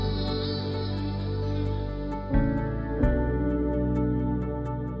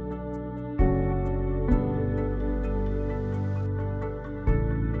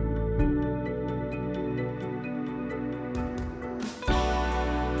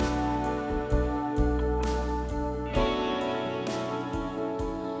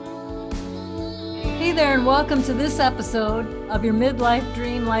Hey there, and welcome to this episode of your Midlife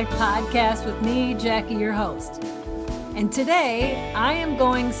Dream Life podcast with me, Jackie, your host. And today I am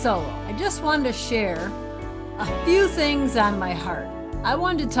going solo. I just wanted to share a few things on my heart. I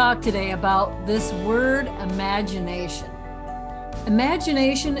wanted to talk today about this word imagination.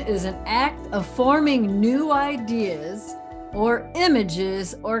 Imagination is an act of forming new ideas or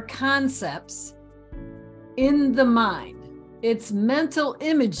images or concepts in the mind. It's mental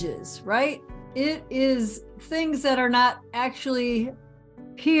images, right? It is things that are not actually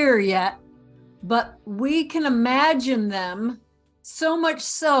here yet, but we can imagine them so much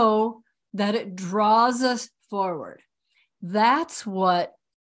so that it draws us forward. That's what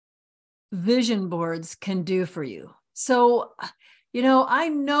vision boards can do for you. So, I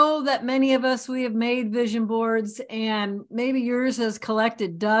know that many of us, we have made vision boards and maybe yours has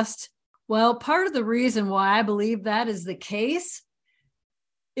collected dust. Well, part of the reason why I believe that is the case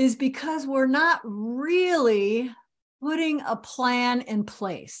is because we're not really putting a plan in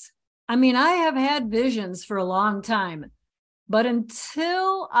place. I mean, I have had visions for a long time, but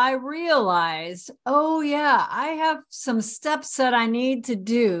until I realized, I have some steps that I need to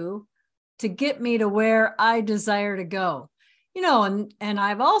do to get me to where I desire to go. And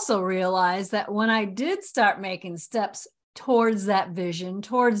I've also realized that when I did start making steps towards that vision,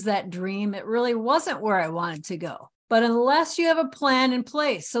 towards that dream, it really wasn't where I wanted to go. But unless you have a plan in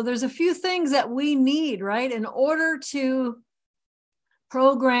place, so there's a few things that we need, right, in order to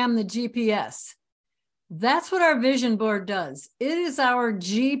program the GPS. That's what our vision board does. It is our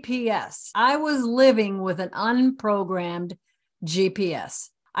GPS. I was living with an unprogrammed GPS.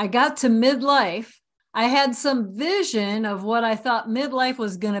 I got to midlife. I had some vision of what I thought midlife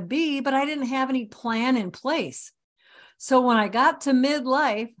was going to be, but I didn't have any plan in place. So when I got to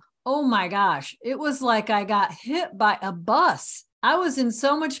midlife, oh my gosh, it was like I got hit by a bus. I was in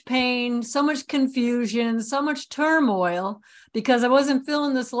so much pain, so much confusion, so much turmoil because I wasn't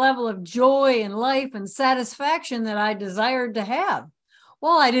feeling this level of joy and life and satisfaction that I desired to have.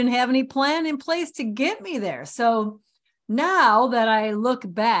 Well, I didn't have any plan in place to get me there. So now that I look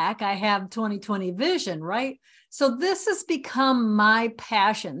back, I have 2020 vision, right? So this has become my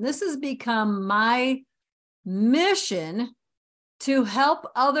passion. This has become my mission to help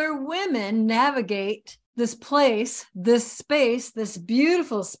other women navigate this place, this space, this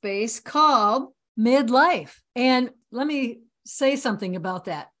beautiful space called midlife. And let me say something about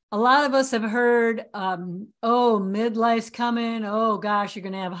that. A lot of us have heard, midlife's coming. Oh gosh, you're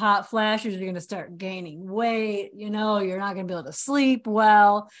going to have hot flashes. You're going to start gaining weight. You're not going to be able to sleep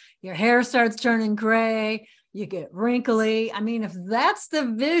well. Your hair starts turning gray. You get wrinkly. I mean, if that's the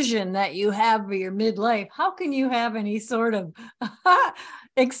vision that you have for your midlife, how can you have any sort of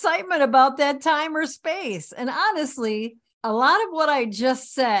excitement about that time or space? And honestly, a lot of what I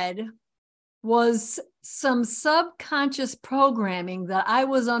just said was some subconscious programming that I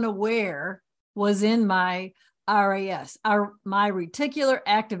was unaware was in my RAS, my reticular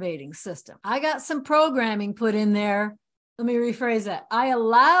activating system. I got some programming put in there. Let me rephrase that. I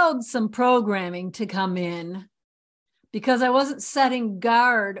allowed some programming to come in because I wasn't setting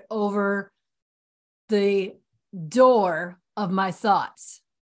guard over the door of my thoughts.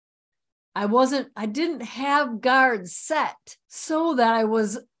 I didn't have guards set so that I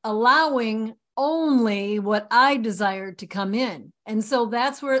was allowing only what I desired to come in. And so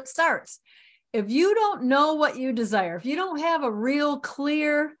that's where it starts. If you don't know what you desire, if you don't have a real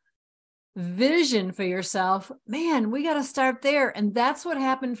clear vision for yourself, man, we got to start there. And that's what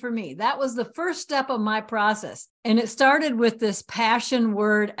happened for me. That was the first step of my process. And it started with this passion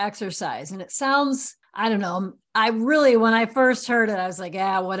word exercise. And it sounds, I don't know, when I first heard it, I was like,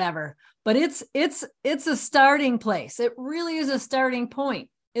 whatever. But it's a starting place. It really is a starting point.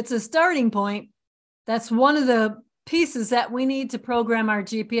 It's a starting point. That's one of the pieces that we need to program our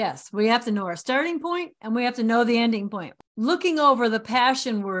GPS. We have to know our starting point and we have to know the ending point. Looking over the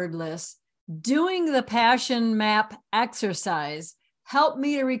passion word list, doing the passion map exercise helped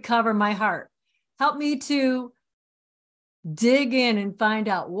me to recover my heart, helped me to dig in and find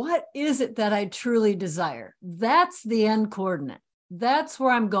out what is it that I truly desire. That's the end coordinate. That's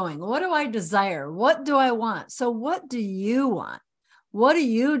where I'm going. What do I desire? What do I want? So what do you want? What do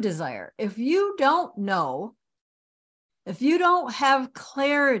you desire? If you don't know, if you don't have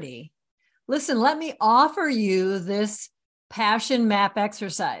clarity, listen, let me offer you this passion map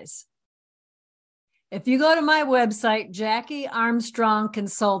exercise. If you go to my website,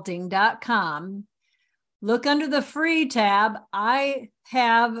 JackieArmstrongConsulting.com, look under the free tab. I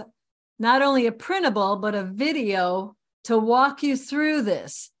have not only a printable, but a video to walk you through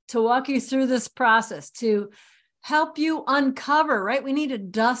this process, to help you uncover, right? We need to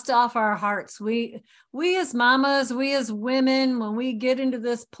dust off our hearts. We as mamas, we as women, when we get into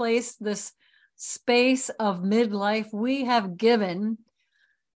this place, this space of midlife, we have given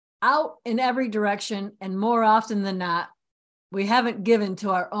out in every direction. And more often than not, we haven't given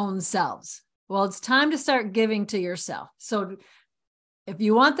to our own selves. Well, it's time to start giving to yourself. So if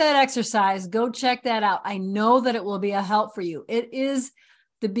you want that exercise, go check that out. I know that it will be a help for you. It is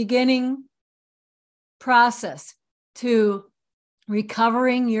the beginning process to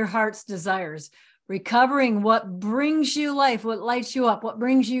recovering your heart's desires, recovering what brings you life, what lights you up, what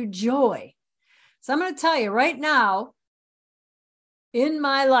brings you joy. So I'm going to tell you right now, in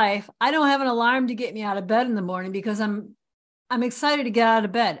my life, I don't have an alarm to get me out of bed in the morning because I'm excited to get out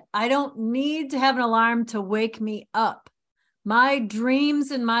of bed. I don't need to have an alarm to wake me up. My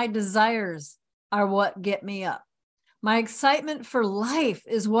dreams and my desires are what get me up. My excitement for life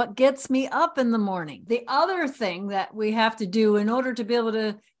is what gets me up in the morning. The other thing that we have to do in order to be able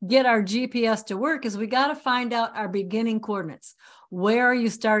to get our GPS to work is we got to find out our beginning coordinates. Where are you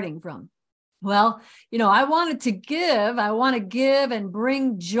starting from? Well, I want to give and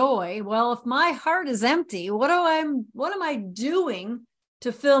bring joy. Well, if my heart is empty, what am I doing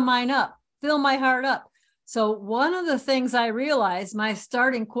to fill mine up, fill my heart up? So one of the things I realized, my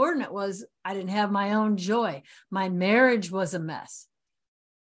starting coordinate was I didn't have my own joy. My marriage was a mess.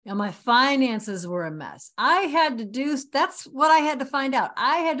 My finances were a mess. That's what I had to find out.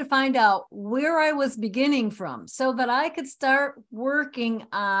 I had to find out where I was beginning from so that I could start working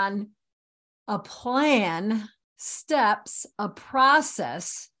on a plan, steps, a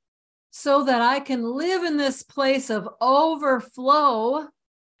process, so that I can live in this place of overflow.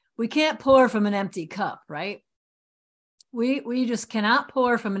 We can't pour from an empty cup, right? We just cannot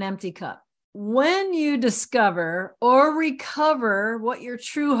pour from an empty cup. When you discover or recover what your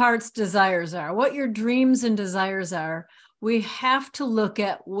true heart's desires are, what your dreams and desires are, we have to look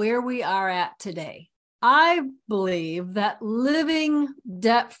at where we are at today. I believe that living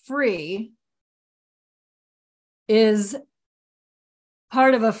debt-free is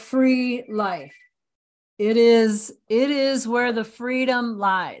part of a free life. It is where the freedom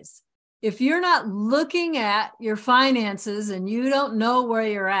lies. If you're not looking at your finances and you don't know where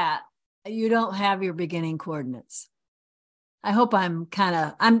you're at, you don't have your beginning coordinates. I hope I'm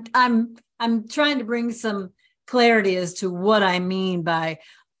trying to bring some clarity as to what I mean by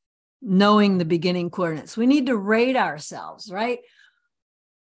knowing the beginning coordinates. We need to rate ourselves, right?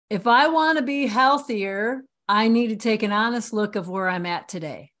 If I want to be healthier, I need to take an honest look of where I'm at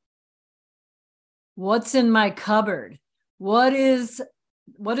today. What's in my cupboard? What is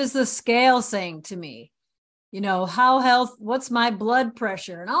the scale saying to me? What's my blood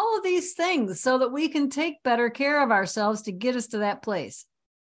pressure and all of these things so that we can take better care of ourselves to get us to that place.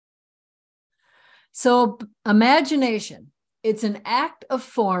 So imagination, it's an act of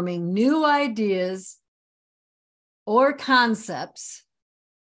forming new ideas or concepts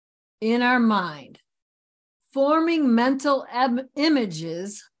in our mind, forming mental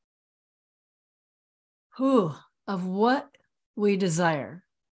images of what we desire.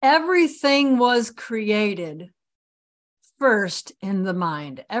 Everything was created first in the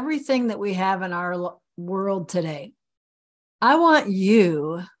mind. Everything that we have in our world today. I want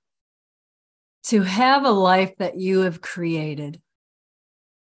you to have a life that you have created.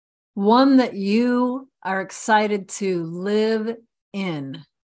 One that you are excited to live in.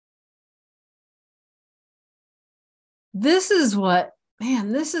 This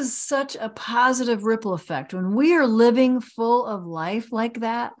is such a positive ripple effect. When we are living full of life like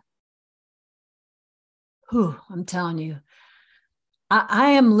that, I'm telling you,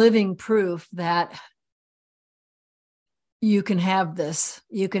 I am living proof that you can have this.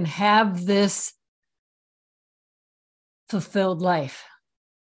 You can have this fulfilled life.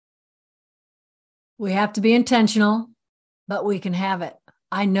 We have to be intentional, but we can have it.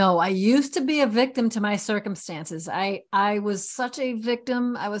 I know I used to be a victim to my circumstances. I was such a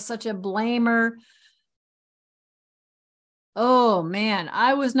victim. I was such a blamer. Oh man,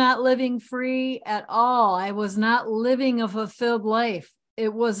 I was not living free at all. I was not living a fulfilled life.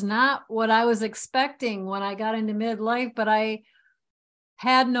 It was not what I was expecting when I got into midlife, but I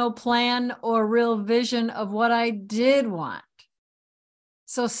had no plan or real vision of what I did want.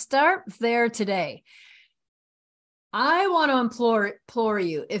 So start there today. I want to implore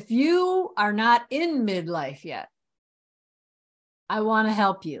you, if you are not in midlife yet, I want to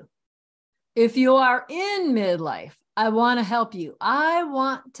help you. If you are in midlife, I want to help you. I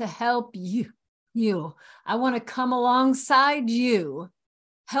want to help you. I want to come alongside you,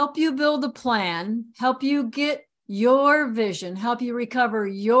 help you build a plan, help you get your vision, help you recover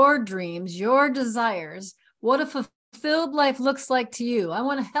your dreams, your desires, what a fulfilled life looks like to you. I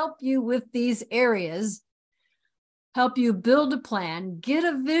want to help you with these areas, help you build a plan, get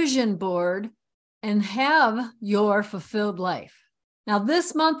a vision board, and have your fulfilled life. Now,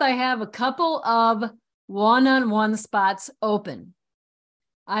 this month, I have a couple of one-on-one spots open.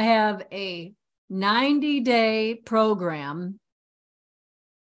 I have a 90-day program,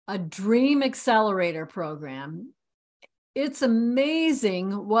 a Dream Accelerator program. It's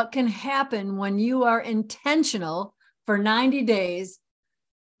amazing what can happen when you are intentional for 90 days,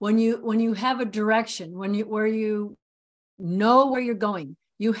 when you have a direction, where you know where you're going.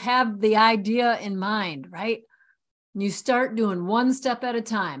 You have the idea in mind, right? You start doing one step at a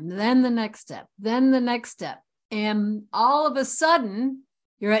time, then the next step, then the next step. And all of a sudden,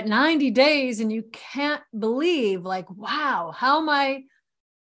 you're at 90 days and you can't believe, like, wow, how my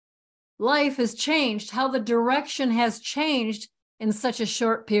life has changed, how the direction has changed in such a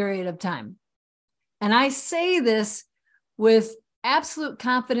short period of time. And I say this with absolute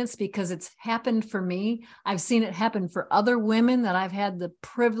confidence because it's happened for me. I've seen it happen for other women that I've had the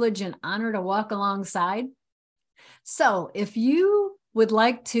privilege and honor to walk alongside. So if you would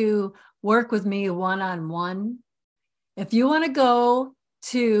like to work with me one-on-one, if you want to go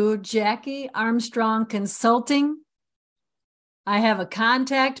to Jackie Armstrong Consulting, I have a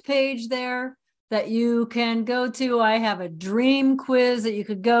contact page there that you can go to. I have a dream quiz that you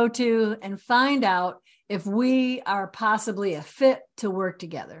could go to and find out if we are possibly a fit to work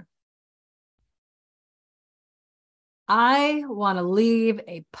together. I want to leave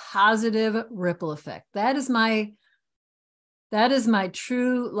a positive ripple effect. That is my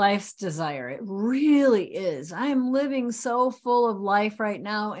true life's desire. It really is. I am living so full of life right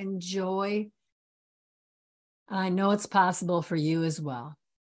now and joy. I know it's possible for you as well.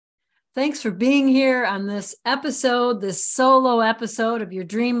 Thanks for being here on this episode, this solo episode of your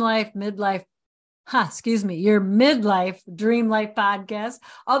your midlife Dream Life podcast.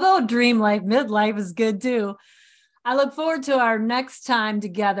 Although Dream Life Midlife is good too. I look forward to our next time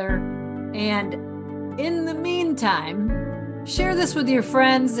together. And in the meantime, share this with your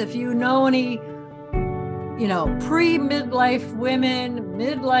friends. If you know any, pre-midlife women,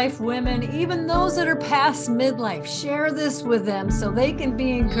 midlife women, even those that are past midlife, share this with them so they can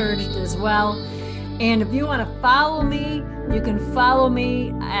be encouraged as well. And if you want to follow me, you can follow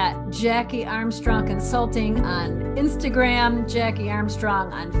me at Jackie Armstrong Consulting on Instagram, Jackie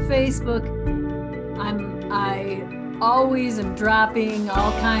Armstrong on Facebook. I always am dropping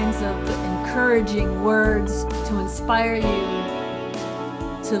all kinds of encouraging words to inspire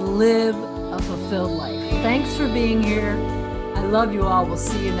you to live a fulfilled life. Thanks for being here. I love you all. We'll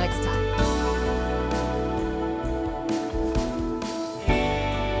see you next time.